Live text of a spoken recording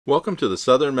Welcome to the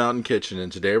Southern Mountain Kitchen,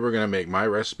 and today we're going to make my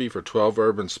recipe for 12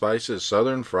 herb and spices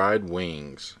Southern fried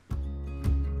wings.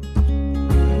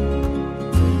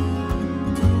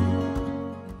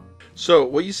 So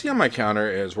what you see on my counter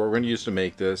is what we're going to use to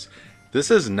make this.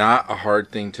 This is not a hard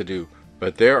thing to do,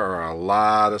 but there are a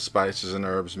lot of spices and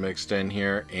herbs mixed in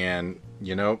here, and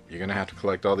you're going to have to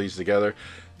collect all these together.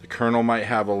 The Colonel might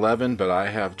have 11, but I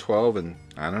have 12, and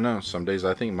I don't know, some days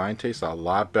I think mine tastes a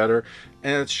lot better,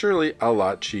 and it's surely a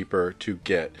lot cheaper to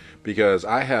get because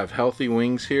I have healthy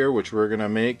wings here, which we're going to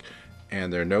make,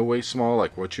 and they're no way small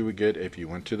like what you would get if you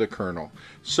went to the Colonel.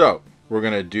 So we're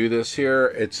going to do this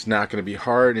here. It's not going to be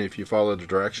hard. If you follow the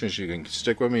directions, you can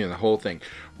stick with me in the whole thing.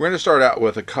 We're going to start out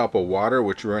with a cup of water,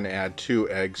 which we're going to add 2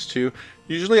 eggs to.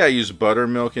 Usually I use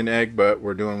buttermilk and egg, but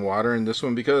we're doing water in this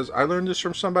one because I learned this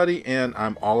from somebody, and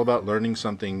I'm all about learning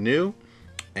something new,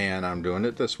 and I'm doing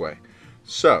it this way.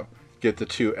 So get the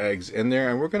 2 eggs in there,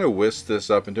 and we're going to whisk this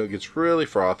up until it gets really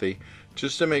frothy,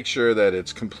 just to make sure that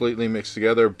it's completely mixed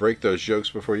together. Break those yolks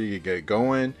before you get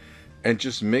going, and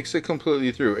just mix it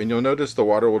completely through. And you'll notice the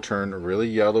water will turn really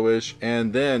yellowish,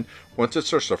 and then once it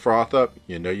starts to froth up,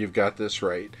 you know you've got this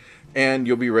right, and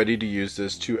you'll be ready to use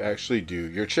this to actually do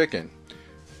your chicken.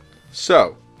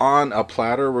 So on a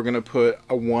platter, we're going to put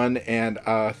a 1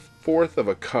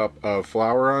 1/4 cup of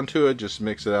flour onto it. Just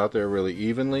mix it out there really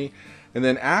evenly, and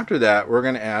then after that we're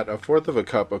going to add a 1/4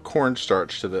 cup of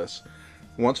cornstarch to this.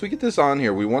 Once we get this on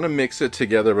here, we want to mix it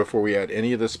together before we add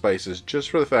any of the spices, just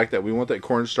for the fact that we want that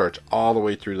cornstarch all the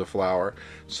way through the flour.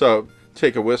 So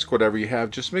take a whisk, whatever you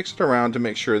have, just mix it around to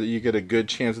make sure that you get a good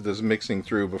chance of this mixing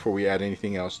through before we add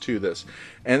anything else to this.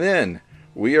 And then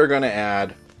we are going to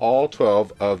add all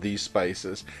 12 of these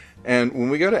spices. And when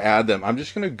we go to add them, I'm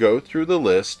just going to go through the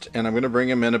list, and I'm going to bring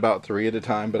them in about 3 at a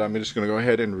time, but I'm just going to go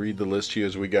ahead and read the list to you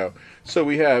as we go. So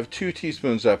we have 2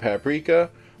 teaspoons of paprika,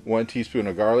 1 teaspoon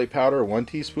of garlic powder, 1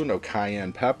 teaspoon of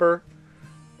cayenne pepper.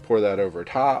 Pour that over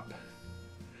top.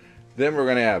 Then we're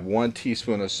going to add 1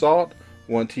 teaspoon of salt,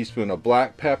 1 teaspoon of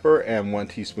black pepper, and 1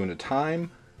 teaspoon of thyme.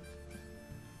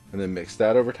 And then mix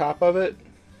that over top of it.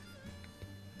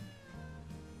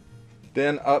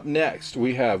 Then up next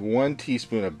we have 1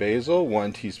 teaspoon of basil,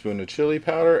 1 teaspoon of chili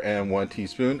powder, and 1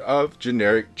 teaspoon of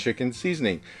generic chicken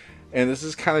seasoning. And this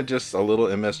is kind of just a little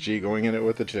MSG going in it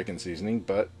with the chicken seasoning,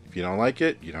 but if you don't like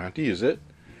it, you don't have to use it.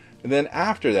 And then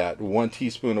after that, 1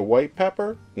 teaspoon of white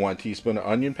pepper, 1 teaspoon of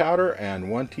onion powder, and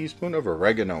 1 teaspoon of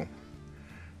oregano.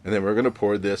 And then we're going to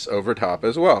pour this over top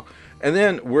as well. And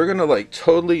then we're going to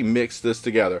totally mix this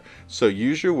together. So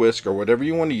use your whisk or whatever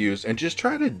you want to use, and just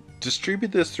try to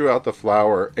distribute this throughout the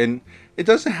flour. And it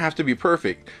doesn't have to be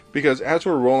perfect, because as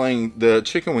we're rolling the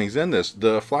chicken wings in this,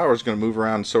 the flour is going to move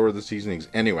around, and so are the seasonings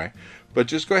anyway. But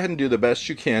just go ahead and do the best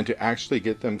you can to actually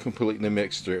get them completely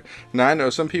mixed through. Now I know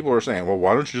some people are saying, well,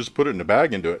 why don't you just put it in a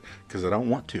bag and do it? Because I don't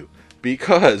want to.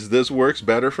 Because this works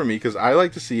better for me, because I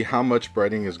like to see how much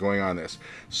breading is going on this.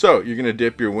 So you're going to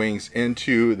dip your wings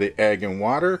into the egg and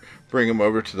water, bring them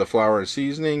over to the flour and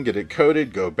seasoning, get it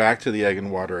coated, go back to the egg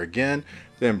and water again,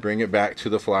 then bring it back to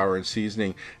the flour and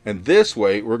seasoning. And this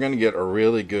way we're going to get a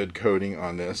really good coating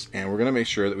on this, and we're going to make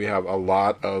sure that we have a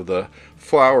lot of the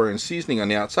flour and seasoning on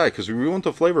the outside, because we want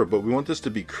the flavor, but we want this to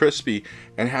be crispy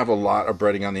and have a lot of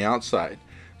breading on the outside.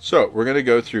 So we're going to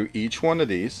go through each one of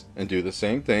these and do the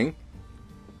same thing.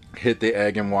 Hit the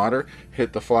egg and water,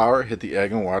 hit the flour, hit the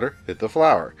egg and water, hit the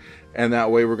flour. And that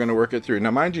way we're going to work it through.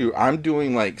 Now mind you, I'm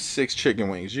doing 6 chicken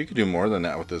wings. You could do more than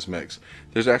that with this mix.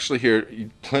 There's actually here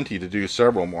plenty to do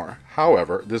several more.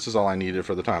 However, this is all I needed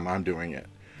for the time I'm doing it.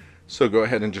 So go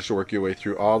ahead and just work your way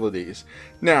through all of these.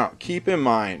 Now keep in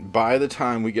mind, by the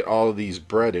time we get all of these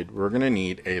breaded, we're going to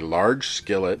need a large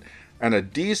skillet and a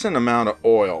decent amount of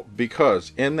oil,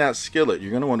 because in that skillet you're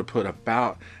going to want to put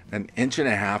about 1.5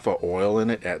 inches of oil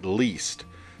in it at least,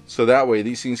 so that way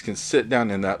these things can sit down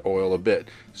in that oil a bit.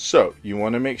 So you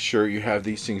want to make sure you have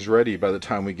these things ready by the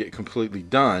time we get completely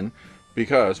done,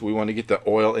 because we want to get the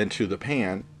oil into the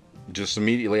pan just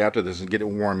immediately after this and get it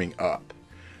warming up.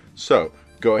 So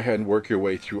go ahead and work your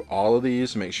way through all of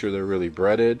these, make sure they're really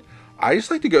breaded. I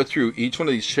just like to go through each one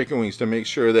of these chicken wings to make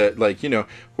sure that,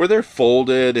 where they're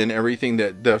folded and everything,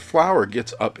 that the flour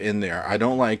gets up in there. I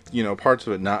don't like, parts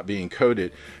of it not being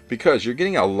coated, because you're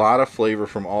getting a lot of flavor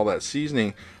from all that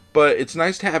seasoning, but it's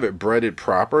nice to have it breaded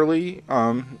properly.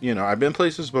 I've been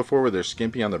places before where they're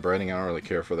skimpy on the breading. I don't really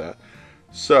care for that.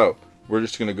 So we're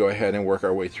just going to go ahead and work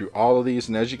our way through all of these,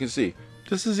 and as you can see,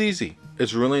 this is easy.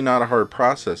 It's really not a hard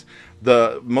process.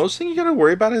 The most thing you got to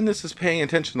worry about in this is paying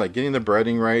attention, like getting the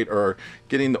breading right, or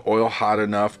getting the oil hot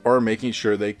enough, or making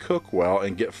sure they cook well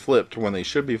and get flipped when they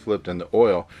should be flipped in the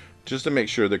oil, just to make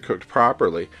sure they're cooked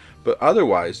properly. But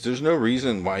otherwise, there's no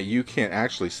reason why you can't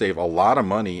actually save a lot of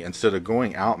money instead of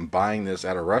going out and buying this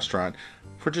at a restaurant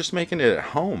for just making it at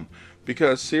home.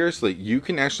 Because seriously, you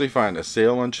can actually find a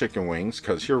sale on chicken wings,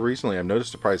 because here recently I've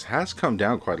noticed the price has come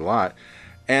down quite a lot.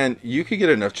 And you could get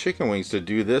enough chicken wings to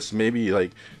do this maybe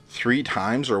like 3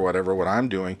 times or whatever what I'm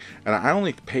doing. And I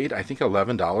only paid, I think,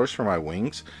 $11 for my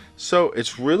wings. So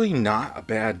it's really not a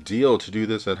bad deal to do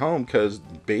this at home, because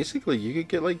basically you could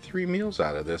get like 3 meals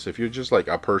out of this if you're just like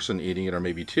a person eating it, or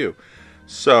maybe 2.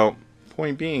 So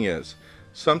point being is,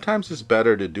 sometimes it's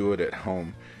better to do it at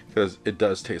home, because it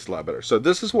does taste a lot better. So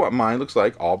this is what mine looks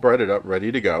like, all breaded up,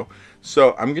 ready to go.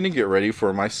 So I'm going to get ready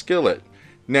for my skillet.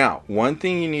 Now, one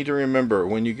thing you need to remember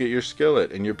when you get your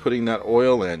skillet and you're putting that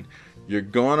oil in, you're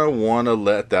gonna want to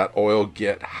let that oil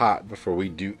get hot before we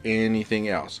do anything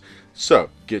else. So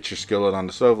get your skillet on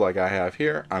the stove like I have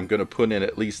here. I'm going to put in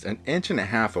at least 1.5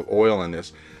 inches of oil in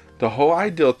this. The whole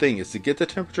ideal thing is to get the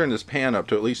temperature in this pan up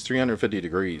to at least 350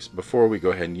 degrees before we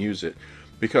go ahead and use it,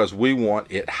 because we want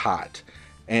it hot.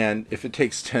 And if it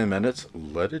takes 10 minutes,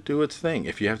 let it do its thing.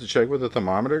 If you have to check with a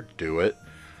thermometer, do it.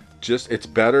 Just, it's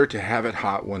better to have it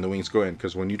hot when the wings go in,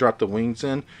 because when you drop the wings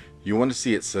in, you want to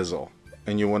see it sizzle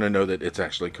and you want to know that it's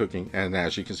actually cooking. And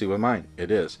as you can see with mine, it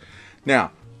is.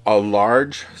 Now, a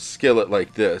large skillet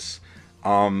like this,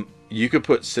 you could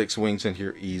put 6 wings in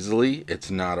here easily.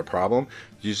 It's not a problem.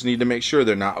 You just need to make sure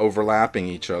they're not overlapping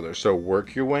each other. So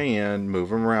work your way in, move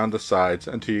them around the sides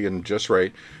until you get them just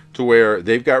right to where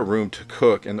they've got room to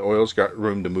cook and the oil's got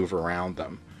room to move around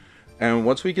them. And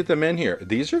once we get them in here,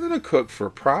 these are going to cook for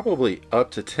probably up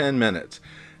to 10 minutes.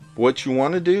 What you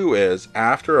want to do is,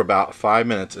 after about 5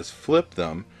 minutes, is flip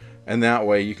them, and that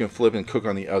way you can flip and cook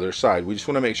on the other side. We just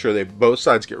want to make sure both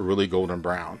sides get really golden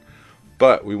brown.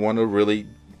 But we want to really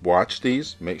watch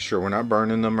these, make sure we're not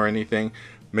burning them or anything.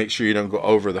 Make sure you don't go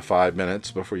over the 5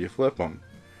 minutes before you flip them.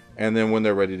 And then when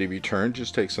they're ready to be turned,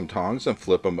 just take some tongs and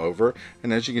flip them over.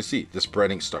 And as you can see, this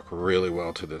breading stuck really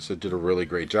well to this. It did a really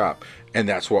great job. And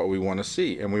that's what we want to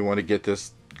see. And we want to get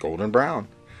this golden brown.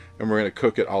 And we're going to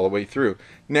cook it all the way through.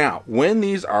 Now, when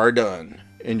these are done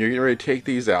and you're getting ready to take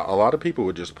these out, a lot of people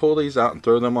would just pull these out and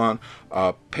throw them on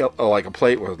like a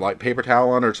plate with like paper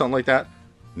towel on it or something like that.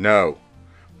 No.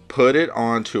 Put it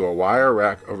onto a wire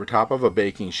rack over top of a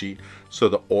baking sheet so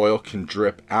the oil can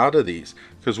drip out of these.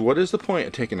 Because what is the point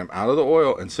of taking them out of the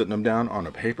oil and sitting them down on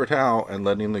a paper towel and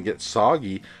letting them get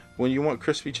soggy when you want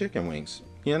crispy chicken wings,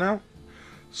 you know?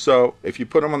 So if you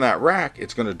put them on that rack,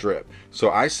 it's going to drip. So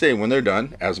I say when they're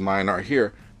done, as mine are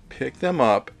here, pick them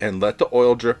up and let the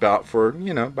oil drip out for,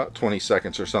 you know, about 20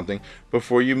 seconds or something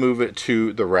before you move it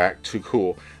to the rack to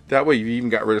cool. That way you've even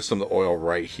got rid of some of the oil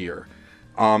right here.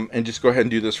 And just go ahead and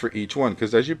do this for each one,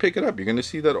 because as you pick it up, you're going to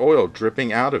see that oil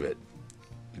dripping out of it.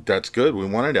 That's good. We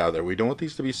want it out of there. We don't want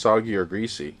these to be soggy or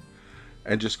greasy.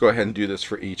 And just go ahead and do this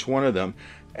for each one of them.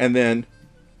 And then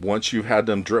once you've had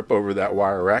them drip over that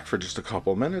wire rack for just a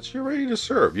couple minutes, you're ready to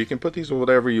serve. You can put these with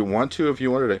whatever you want to. If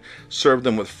you wanted to serve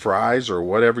them with fries or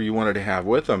whatever you wanted to have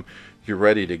with them, you're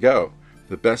ready to go.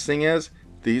 The best thing is,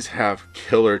 these have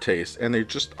killer taste and they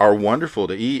just are wonderful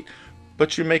to eat.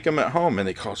 But you make them at home and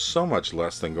they cost so much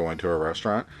less than going to a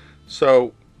restaurant.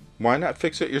 So why not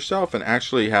fix it yourself and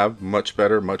actually have much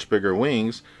better, much bigger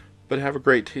wings, but have a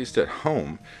great taste at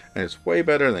home? And it's way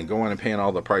better than going and paying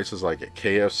all the prices like at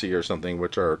KFC or something,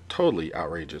 which are totally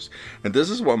outrageous. And this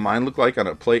is what mine looked like on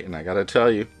a plate, and I gotta tell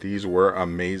you, these were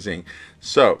amazing.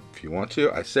 So if you want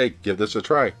to, I say give this a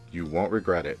try. You won't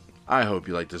regret it. I hope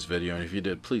you liked this video, and if you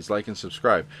did, please like and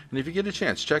subscribe. And if you get a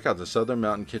chance, check out the Southern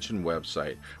Mountain Kitchen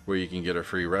website, where you can get a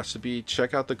free recipe,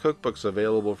 check out the cookbooks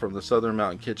available from the Southern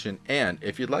Mountain Kitchen, and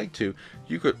if you'd like to,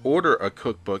 you could order a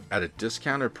cookbook at a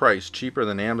discounted price, cheaper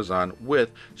than Amazon,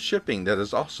 with shipping that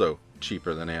is also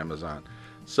cheaper than Amazon.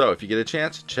 So if you get a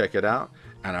chance, check it out,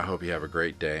 and I hope you have a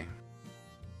great day.